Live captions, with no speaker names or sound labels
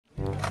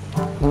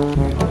A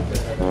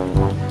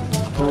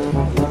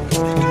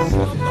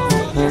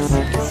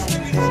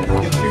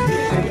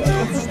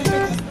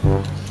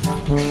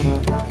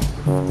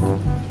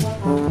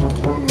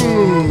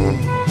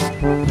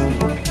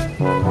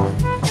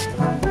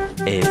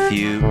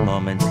few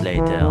moments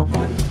later.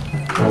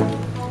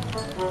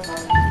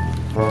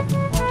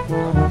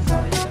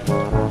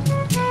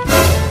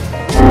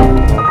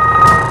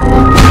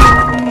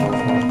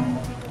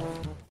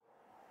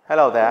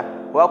 Hello there,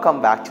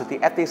 welcome back to the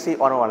FTC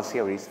 101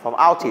 series from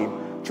our team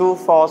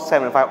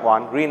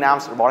 24751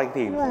 GreenAms Robotics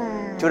Team.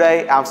 Wow.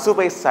 Today I'm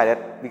super excited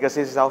because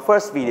this is our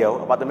first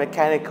video about the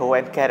mechanical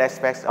and CAD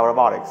aspects of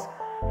robotics.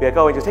 We are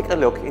going to take a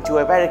look into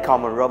a very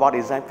common robot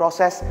design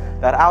process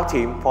that our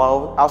team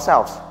follows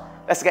ourselves.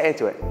 Let's get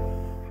into it.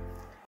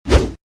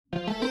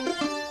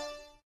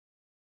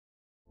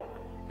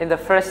 In the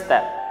first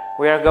step,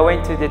 we are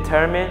going to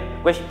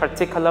determine which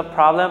particular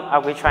problem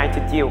are we trying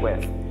to deal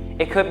with.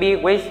 It could be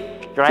which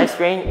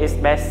drivetrain is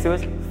best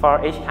suited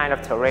for each kind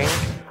of terrain,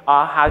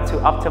 or how to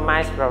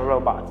optimize your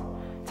robot.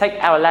 Take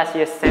our last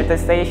year's center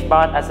stage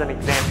bot as an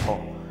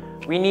example.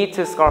 We need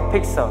to score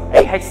pixel,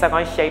 a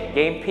hexagon-shaped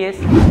game piece.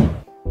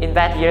 In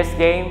that year's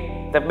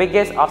game, the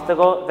biggest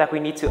obstacle that we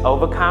need to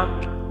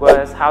overcome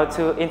was how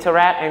to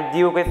interact and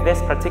deal with this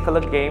particular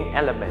game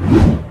element.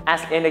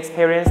 As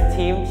inexperienced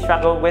team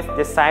struggled with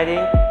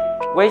deciding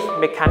which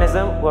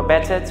mechanism were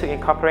better to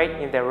incorporate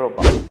in their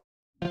robot.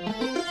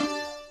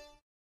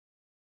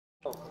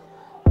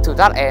 To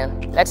that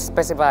end, let's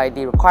specify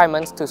the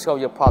requirements to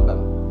solve your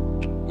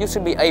problem. You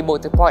should be able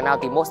to point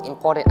out the most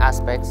important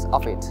aspects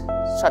of it,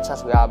 such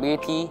as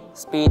reliability,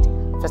 speed,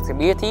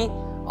 flexibility,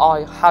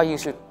 or how you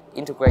should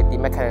integrate the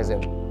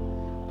mechanism.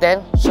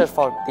 Then, search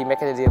for the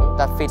mechanism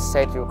that fits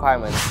said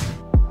requirements.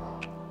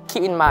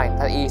 Keep in mind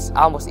that it is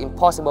almost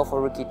impossible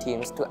for rookie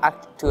teams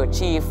to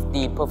achieve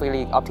the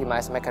perfectly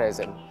optimized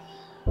mechanism.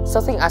 So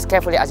think as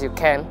carefully as you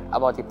can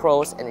about the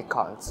pros and the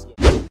cons.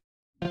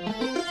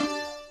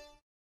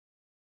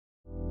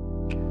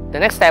 The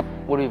next step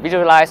will be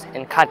visualize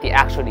and cut the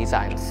actual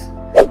designs.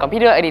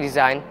 Computer-aided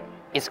design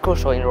is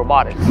crucial in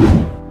robotics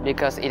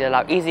because it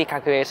allows easy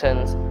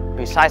calculations,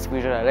 precise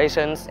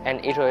visualizations, and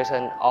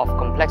iteration of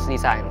complex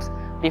designs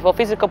before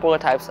physical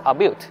prototypes are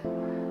built,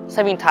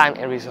 saving time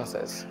and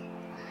resources.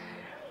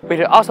 We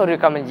will also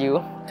recommend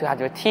you to have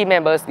your team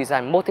members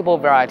design multiple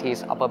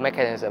varieties of a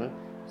mechanism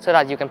so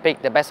that you can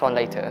pick the best one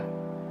later.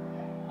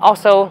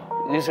 Also,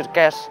 you should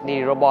sketch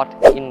the robot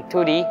in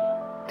 2D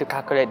to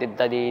calculate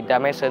the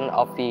dimension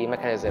of the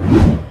mechanism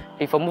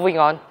before moving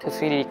on to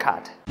 3D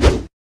CAD.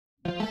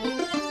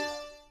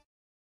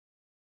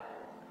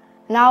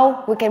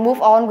 Now we can move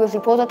on with the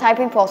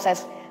prototyping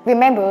process.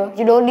 Remember,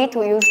 you don't need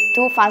to use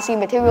too fancy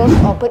materials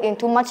or put in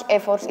too much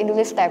effort into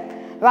this step.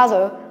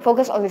 Rather,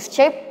 focus on the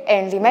shape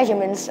and the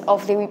measurements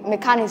of the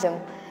mechanism.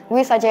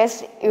 We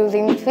suggest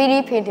using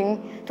 3D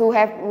printing to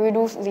help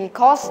reduce the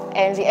cost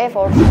and the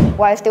effort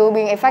while still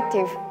being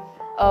effective.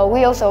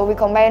 We also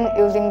recommend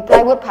using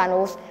plywood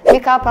panels,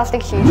 mica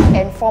plastic sheets,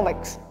 and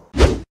Formex.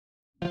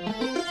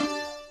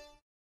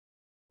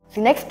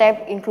 The next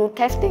step includes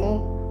testing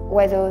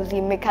whether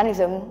the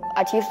mechanism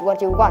achieves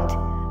what you want.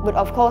 But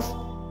of course,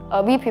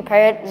 be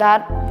prepared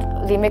that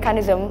the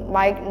mechanism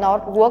might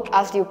not work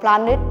as you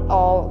planned it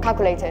or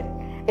calculated.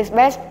 It's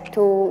best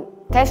to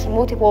test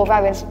multiple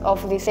variants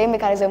of the same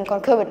mechanism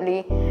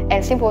concurrently,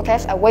 and simple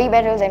tests are way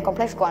better than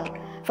complex ones.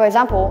 For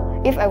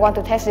example, if I want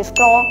to test this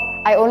claw,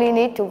 I only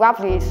need to grab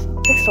this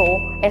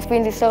pixel and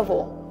spin the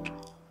servo.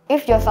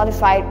 If you're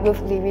satisfied with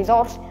the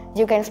results,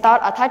 you can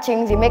start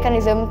attaching the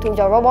mechanism to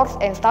your robots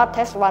and start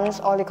test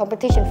runs on the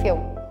competition field.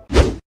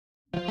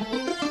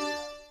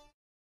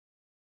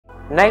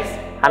 Next,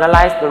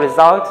 analyze the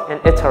result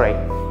and iterate.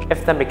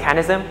 If the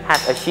mechanism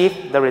has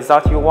achieved the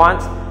result you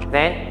want,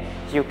 then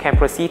you can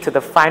proceed to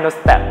the final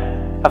step.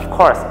 Of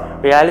course,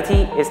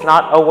 reality is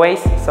not always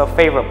so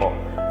favorable.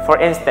 For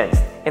instance,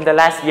 in the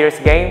last year's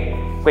game,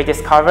 we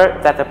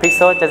discovered that the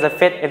pixel doesn't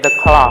fit in the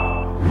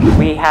claw.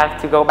 We have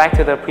to go back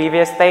to the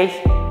previous stage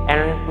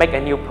and make a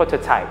new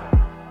prototype.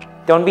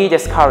 Don't be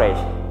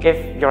discouraged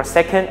if your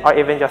second or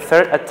even your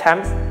third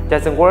attempt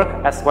doesn't work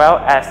as well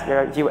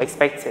as you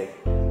expected.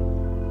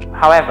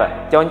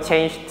 However, don't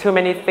change too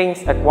many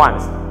things at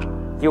once.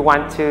 You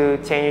want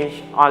to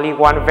change only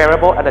one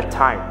variable at a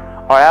time,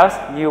 or else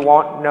you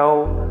won't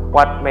know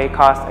what may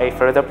cause a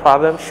further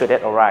problem should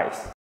it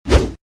arise.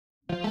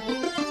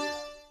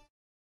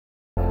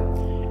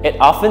 It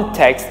often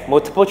takes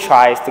multiple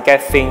tries to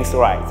get things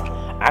right.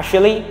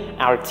 Actually,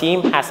 our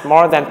team has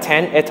more than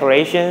 10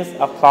 iterations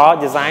of claw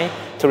design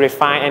to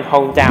refine and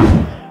hone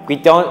down. We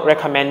don't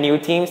recommend new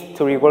teams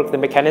to rework the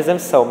mechanism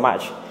so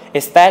much.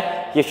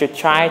 Instead, you should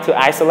try to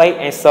isolate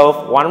and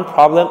solve one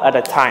problem at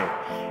a time.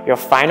 Your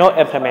final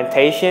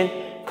implementation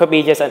could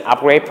be just an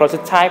upgrade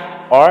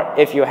prototype, or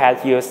if you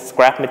had used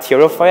scrap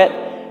material for it,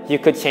 you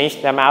could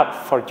change them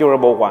out for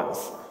durable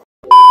ones.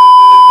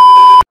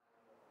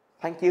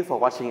 Thank you for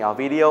watching our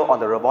video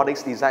on the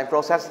robotics design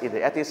process in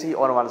the FTC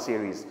 101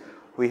 series.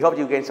 We hope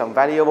you gain some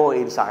valuable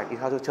insight in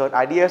how to turn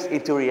ideas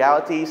into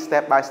reality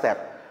step by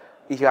step.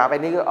 If you have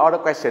any other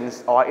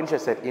questions or are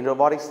interested in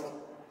robotics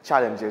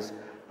challenges,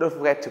 don't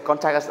forget to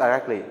contact us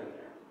directly.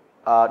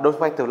 Don't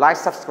forget to like,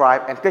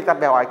 subscribe, and click that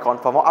bell icon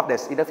for more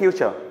updates in the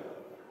future.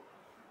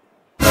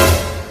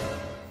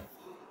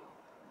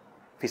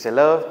 Peace and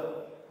love.